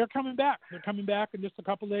 But they're coming back. They're coming back in just a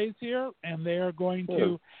couple days here, and they are going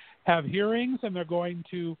to have hearings, and they're going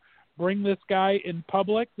to bring this guy in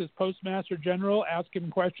public, this Postmaster General, ask him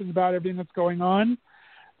questions about everything that's going on.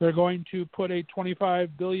 They're going to put a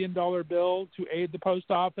 $25 billion bill to aid the post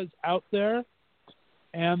office out there,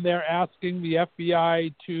 and they're asking the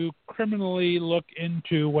FBI to criminally look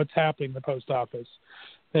into what's happening in the post office.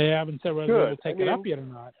 They haven't said whether they'll take it up yet or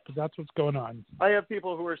not, but that's what's going on. I have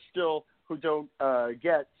people who don't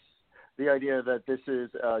get the idea that this is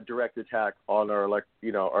a direct attack on our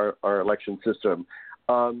election system.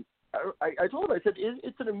 I told them, I said,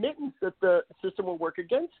 it's an admittance that the system will work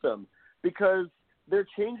against them, because they're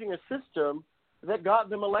changing a system that got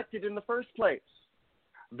them elected in the first place,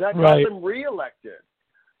 that got them reelected.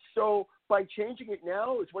 So by changing it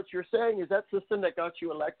now, is what you're saying is that system that got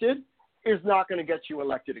you elected is not going to get you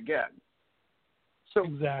elected again. So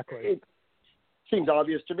exactly, it seems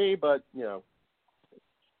obvious to me, but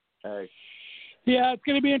hey. Yeah, it's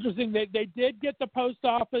going to be interesting. They did get the post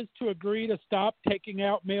office to agree to stop taking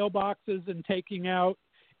out mailboxes and taking out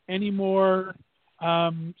any more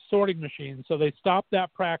sorting machines. So they stopped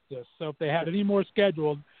that practice. So if they had any more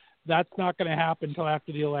scheduled, that's not going to happen until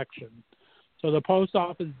after the election. So the post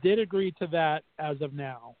office did agree to that as of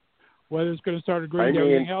now. Whether it's going to start agreeing to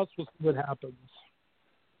everything else, we'll see what happens.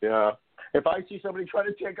 Yeah. If I see somebody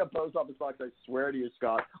trying to take a post office box, I swear to you,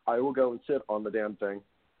 Scott, I will go and sit on the damn thing.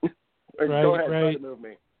 Go ahead, try to move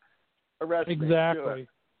me. Arrest me. Exactly.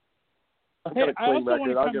 Hey, I also want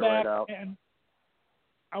to come back and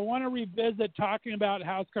I want to revisit talking about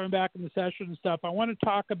House coming back in the session and stuff. I want to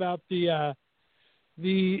talk about the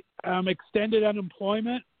extended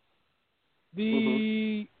unemployment.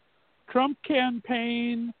 The Trump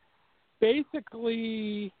campaign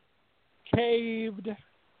basically caved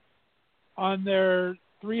on their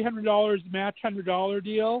 $300 match $100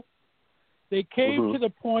 deal. They caved to the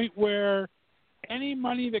point where any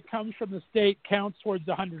money that comes from the state counts towards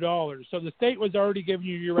the $100. So the state was already giving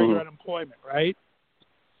you your regular unemployment, right?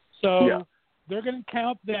 So they're going to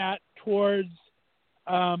count that towards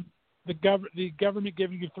the government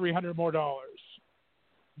giving you $300 more.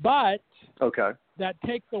 But that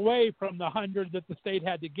takes away from the $100 that the state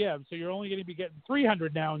had to give. So you're only going to be getting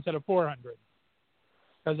 $300 now instead of $400,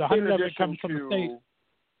 because $100 of it comes from the state.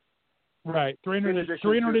 Right, $300 in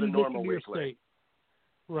addition to your state.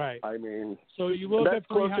 Right. I mean, so you will that's get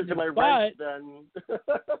 $300 closer to my rent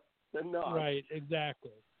than not. Right,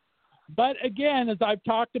 exactly. But again, as I've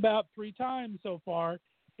talked about 3 times so far,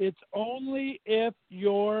 it's only if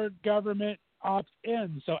your government opts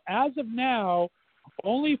in. So as of now,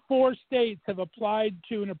 only 4 states have applied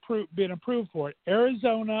to and been approved for it: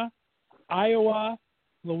 Arizona, Iowa,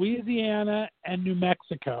 Louisiana, and New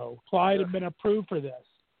Mexico applied and been approved for this.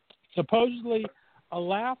 Supposedly,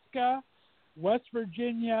 Alaska, West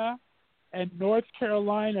Virginia, and North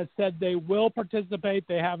Carolina said they will participate.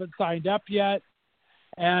 They haven't signed up yet.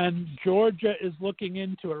 And Georgia is looking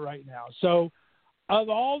into it right now. So of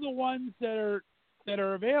all the ones that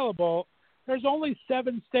are available, there's only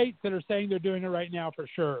 7 states that are saying they're doing it right now for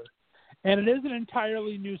sure. And it is an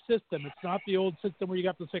entirely new system. It's not the old system where you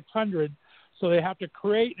got the $600. So they have to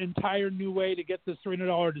create an entire new way to get this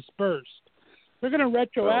 $300 dispersed. They're going to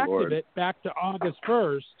retroactive it back to August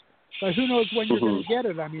 1st, but who knows when you're going to get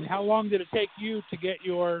it? I mean, how long did it take you to get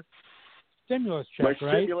your stimulus check,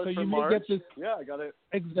 right? Stimulus so you for may March. get this. Yeah, I got it.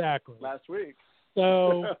 Exactly. Last week.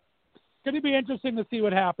 So it's going to be interesting to see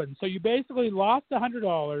what happens. So you basically lost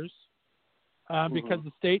 $100. because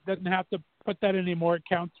the state doesn't have to put that anymore. It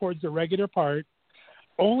counts towards the regular part.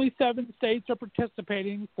 Only 7 states are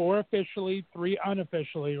participating, 4 officially, 3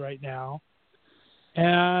 unofficially right now.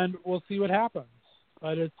 And we'll see what happens.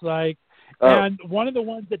 But it's like, and one of the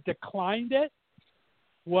ones that declined it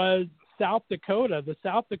was South Dakota. The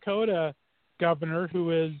South Dakota governor,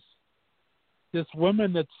 who is this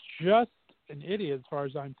woman that's just an idiot as far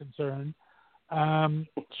as I'm concerned.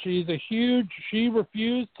 She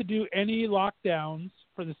refused to do any lockdowns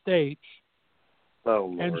for the state. Oh,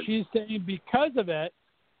 Lord. And she's saying because of it,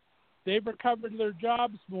 they've recovered their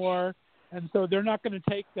jobs more, and so they're not going to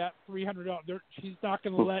take that $300. She's not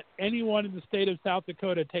going to let anyone in the state of South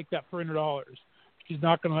Dakota take that $300. She's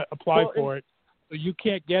not going to apply for it, so you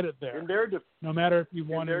can't get it there, no matter if you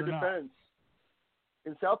want it or not.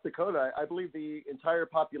 In South Dakota, I believe the entire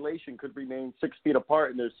population could remain 6 feet apart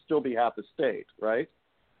and there'd still be half a state, right?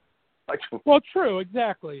 Well, true,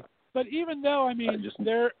 exactly. But even though, I mean,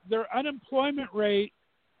 their unemployment rate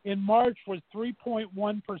in March was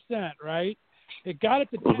 3.1%, right? It got up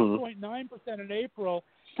to 10.9% in April.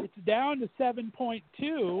 It's down to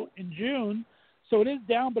 7.2 in June. So it is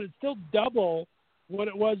down, but it's still double what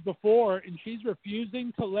it was before. And she's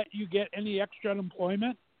refusing to let you get any extra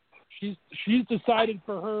unemployment. She's decided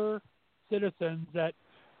for her citizens that,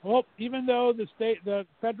 well, even though the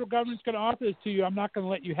federal government's going to offer this to you, I'm not going to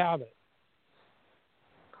let you have it.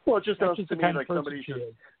 Well, it just sounds to me kind like somebody's just,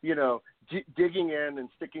 digging in and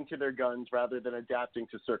sticking to their guns rather than adapting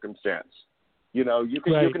to circumstance. You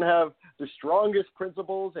can have the strongest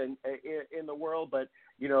principles in the world, but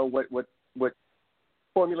what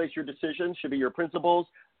formulates your decisions should be your principles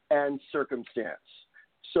and circumstance.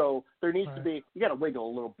 So there needs to be, you got to wiggle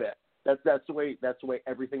a little bit. That's the way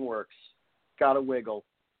everything works. Got to wiggle.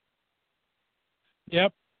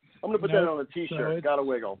 Yep. I'm going to put that on a T-shirt. So got to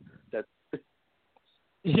wiggle.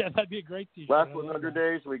 Yeah, that'd be a great T-shirt. Last 100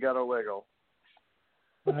 days, we got to wiggle.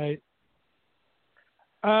 Right.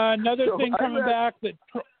 Another thing coming back that.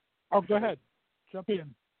 Oh, go ahead. Jump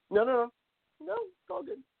in. No. It's all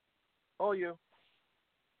good. All you.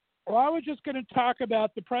 Well, I was just going to talk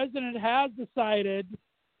about the president has decided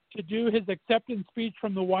to do his acceptance speech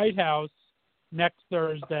from the White House next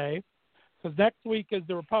Thursday, because next week is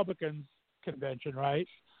the Republicans' convention, right?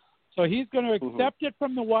 So he's going to accept it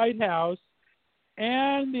from the White House,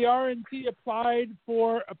 and the RNC applied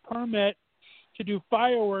for a permit to do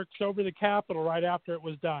fireworks over the Capitol right after it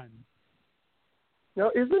was done.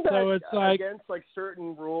 Now, isn't that it's against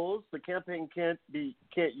certain rules? The campaign can't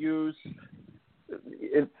use.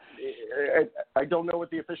 I don't know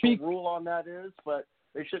what the official rule on that is, but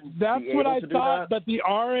they shouldn't. That's be what able I to thought, do that. but the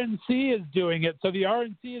RNC is doing it. So the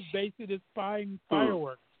RNC is basically just buying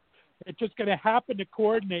fireworks. It's just going to happen to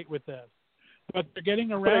coordinate with this, but they're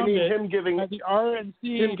getting around it. Him giving the RNC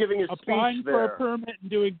his applying for there. a permit and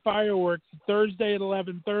doing fireworks Thursday at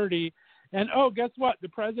 11:30. And guess what? The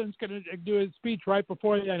president's going to do his speech right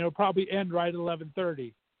before that, and it'll probably end right at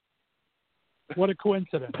 11:30. What a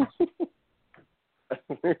coincidence!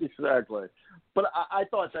 Exactly. But I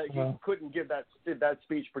thought that you couldn't give that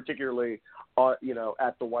speech particularly, at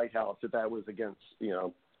the White House if that was against,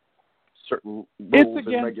 certain rules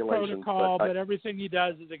and regulations. It's against protocol, but everything he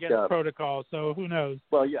does is against protocol. So who knows?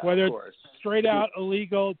 Well, yeah, whether of course. It's straight out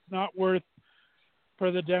illegal, it's not worth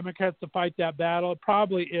for the Democrats to fight that battle. It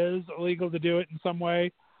probably is illegal to do it in some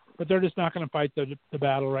way, but they're just not going to fight the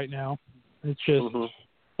battle right now. It's just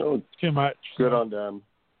too much. Good on them.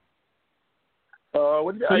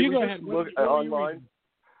 What did so you go ahead. Look online.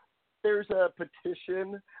 There's a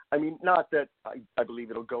petition. I mean, not that I believe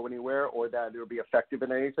it'll go anywhere or that it'll be effective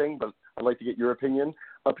in anything, but I'd like to get your opinion.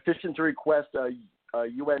 A petition to request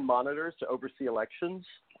UN monitors to oversee elections.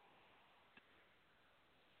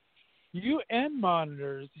 UN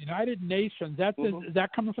monitors, United Nations. Is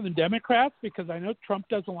that coming from the Democrats? Because I know Trump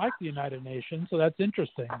doesn't like the United Nations, so that's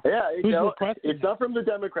interesting. Yeah, it's not from the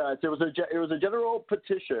Democrats. It was a general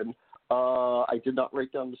petition. I did not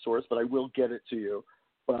write down the source, but I will get it to you.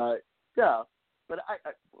 But yeah,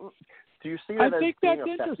 I do you see that I think as that's being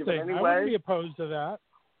effective interesting. in any I way? wouldn't be opposed to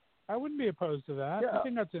that. Yeah. I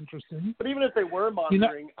think that's interesting. But even if they were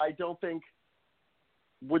monitoring, I don't think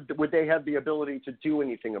would they have the ability to do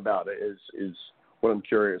anything about it is what I'm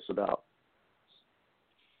curious about.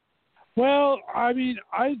 Well, I mean,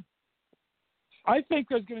 I think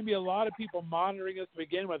there's going to be a lot of people monitoring us to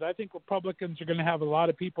begin with. I think Republicans are going to have a lot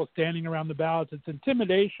of people standing around the ballots. It's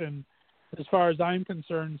intimidation, as far as I'm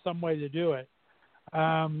concerned, some way to do it.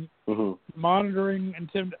 Monitoring,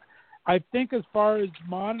 I think as far as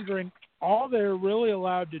monitoring, all they're really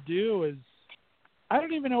allowed to do is, I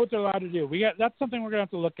don't even know what they're allowed to do. That's something we're going to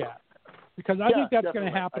have to look at. because I think that's going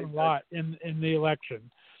to definitely. happen a lot in the election.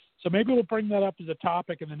 So maybe we'll bring that up as a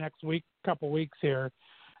topic in the next couple weeks here,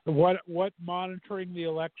 what monitoring the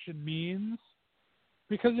election means,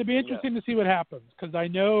 because it'd be interesting to see what happens, because I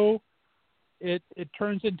know it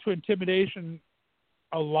turns into intimidation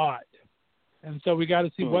a lot. And so we got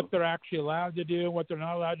to see what they're actually allowed to do and what they're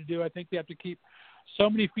not allowed to do. I think they have to keep so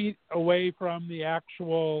many feet away from the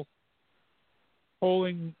actual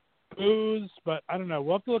polling booths, but I don't know.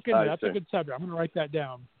 We'll have to look into that. That's a good subject. I'm going to write that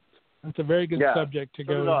down. That's a very good subject to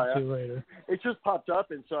go into later. It just popped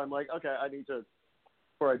up, and so I'm like, okay, I need to,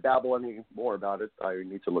 before I babble any more about it, I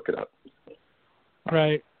need to look it up.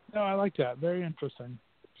 Right. No, I like that. Very interesting.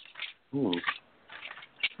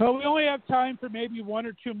 Well, we only have time for maybe one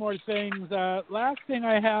or two more things. Last thing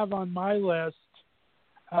I have on my list,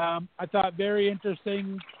 I thought very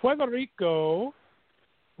interesting, Puerto Rico,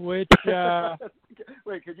 which...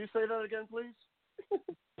 Wait, could you say that again, please?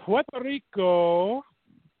 Puerto Rico,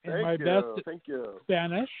 in Thank my you. best Thank you.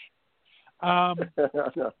 Spanish.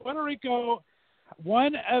 Puerto Rico,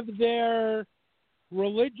 one of their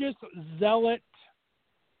religious zealot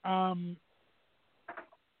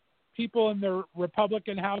people in the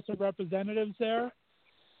Republican House of Representatives there,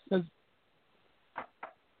 because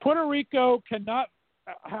Puerto Rico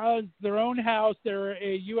has their own house. They're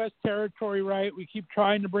a U.S. territory, right? We keep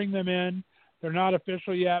trying to bring them in. They're not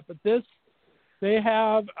official yet, but they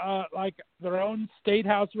have like their own state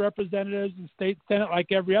House of Representatives and state Senate,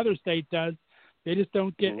 like every other state does. They just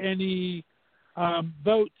don't get any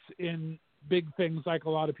votes in big things like a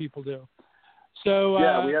lot of people do. So they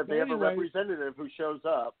have a representative who shows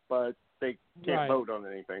up, but they can't vote on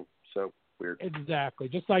anything. So weird. Exactly,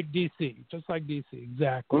 just like DC.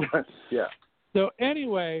 Exactly. Yeah. So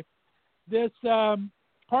anyway, this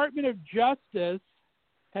Department of Justice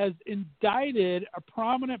has indicted a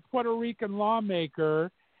prominent Puerto Rican lawmaker,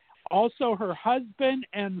 also her husband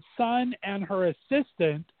and son and her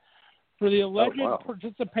assistant, for the alleged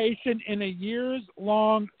participation in a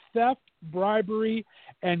years-long theft, bribery,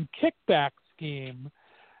 and kickback scheme.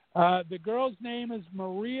 The girl's name is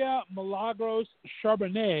Maria Milagros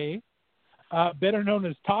Charbonnet, better known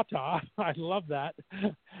as Tata. I love that.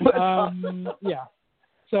 Yeah.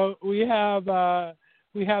 So we have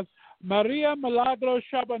Maria Milagros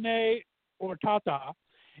Charbonnet, or Tata,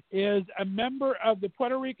 is a member of the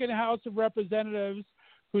Puerto Rican House of Representatives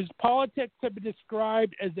whose politics have been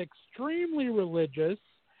described as extremely religious.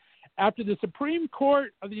 After the Supreme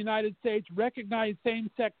Court of the United States recognized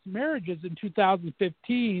same-sex marriages in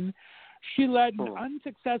 2015, she led an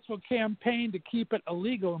unsuccessful campaign to keep it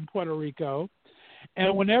illegal in Puerto Rico.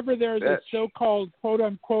 And whenever there's a so-called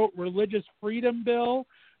quote-unquote religious freedom bill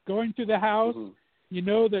going through the House, you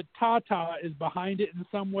know that Tata is behind it in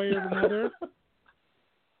some way or another.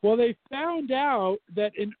 Well, they found out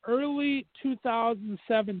that in early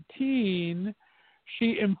 2017,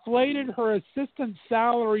 she inflated her assistant's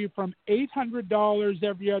salary from $800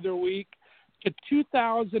 every other week to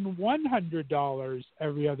 $2,100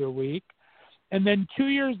 every other week. And then 2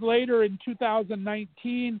 years later, in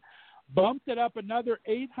 2019, bumped it up another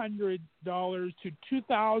 $800 to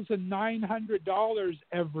 $2,900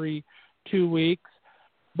 every 2 weeks.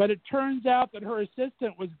 But it turns out that her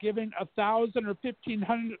assistant was giving $1,000 or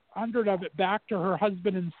 $1,500 of it back to her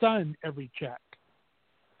husband and son every check.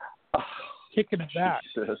 Kicking it back.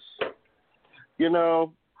 Jesus. You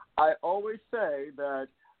know, I always say that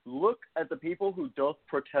look at the people who don't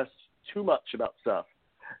protest too much about stuff.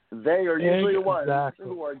 They are usually the ones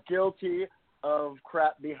who are guilty of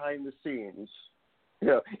crap behind the scenes. You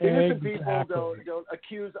know, innocent people don't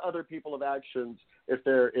accuse other people of actions if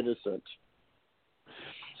they're innocent.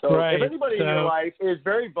 So if anybody in your life is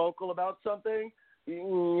very vocal about something,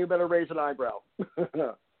 you better raise an eyebrow.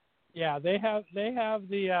 Yeah, they have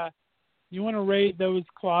the. You want to raid those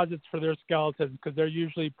closets for their skeletons because they're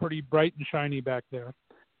usually pretty bright and shiny back there.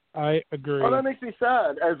 I agree. Well, that makes me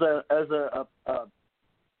sad as a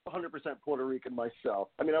 100% Puerto Rican myself.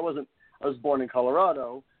 I mean, I was born in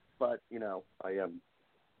Colorado, but you know, I am.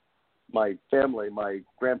 My family, my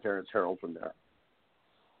grandparents hailed from there.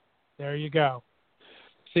 There you go.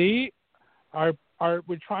 See,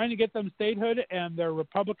 we're trying to get them statehood, and their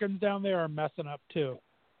Republicans down there are messing up too.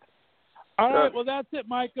 All right, well, that's it,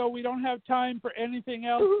 Michael. We don't have time for anything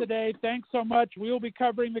else today. Thanks so much. We'll be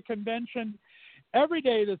covering the convention every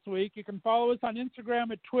day this week. You can follow us on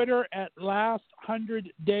Instagram and Twitter at Last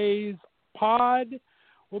 100 Days Pod.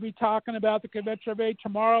 We'll be talking about the convention today.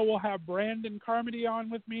 Tomorrow we'll have Brandon Carmody on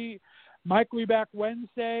with me. Mike will be back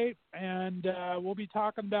Wednesday, and we'll be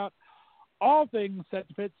talking about all things Set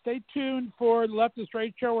to Fit. Stay tuned for the Left is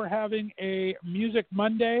Straight Show. We're having a Music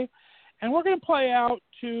Monday, And we're going to play out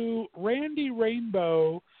to Randy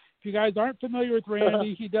Rainbow. If you guys aren't familiar with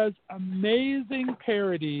Randy, he does amazing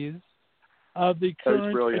parodies of the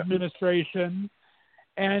current administration.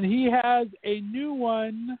 And he has a new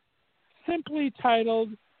one simply titled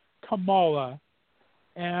Kamala.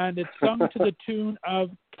 And it's sung to the tune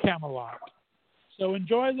of Camelot. So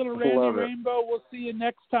enjoy little Randy Rainbow. We'll see you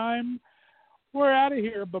next time. We're out of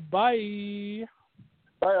here. Bye-bye.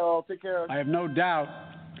 Bye, all. Take care. I have no doubt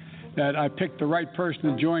that I picked the right person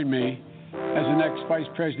to join me as the next Vice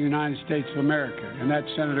President of the United States of America, and that's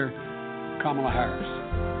Senator Kamala Harris.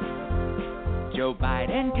 Joe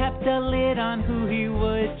Biden kept a lid on who he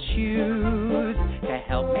would choose to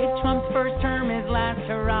help make Trump's first term his last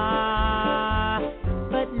hurrah.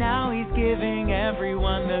 But now he's giving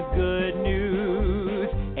everyone the good news.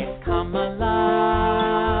 It's Kamala.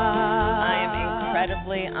 I am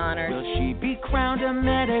incredibly honored. Will she be crowned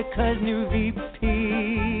America's new VP?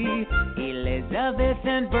 Elizabeth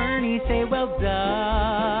and Bernie say, well,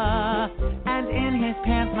 duh. And in his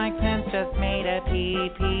pants, Mike Pence just made a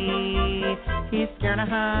pee-pee. He's scared of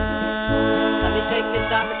her. Let me take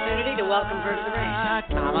this opportunity to welcome her to the race.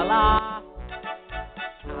 Kamala.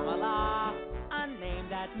 Kamala. A name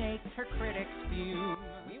that makes her critics fume.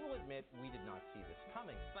 We will admit we did not see this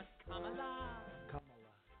coming. But Kamala.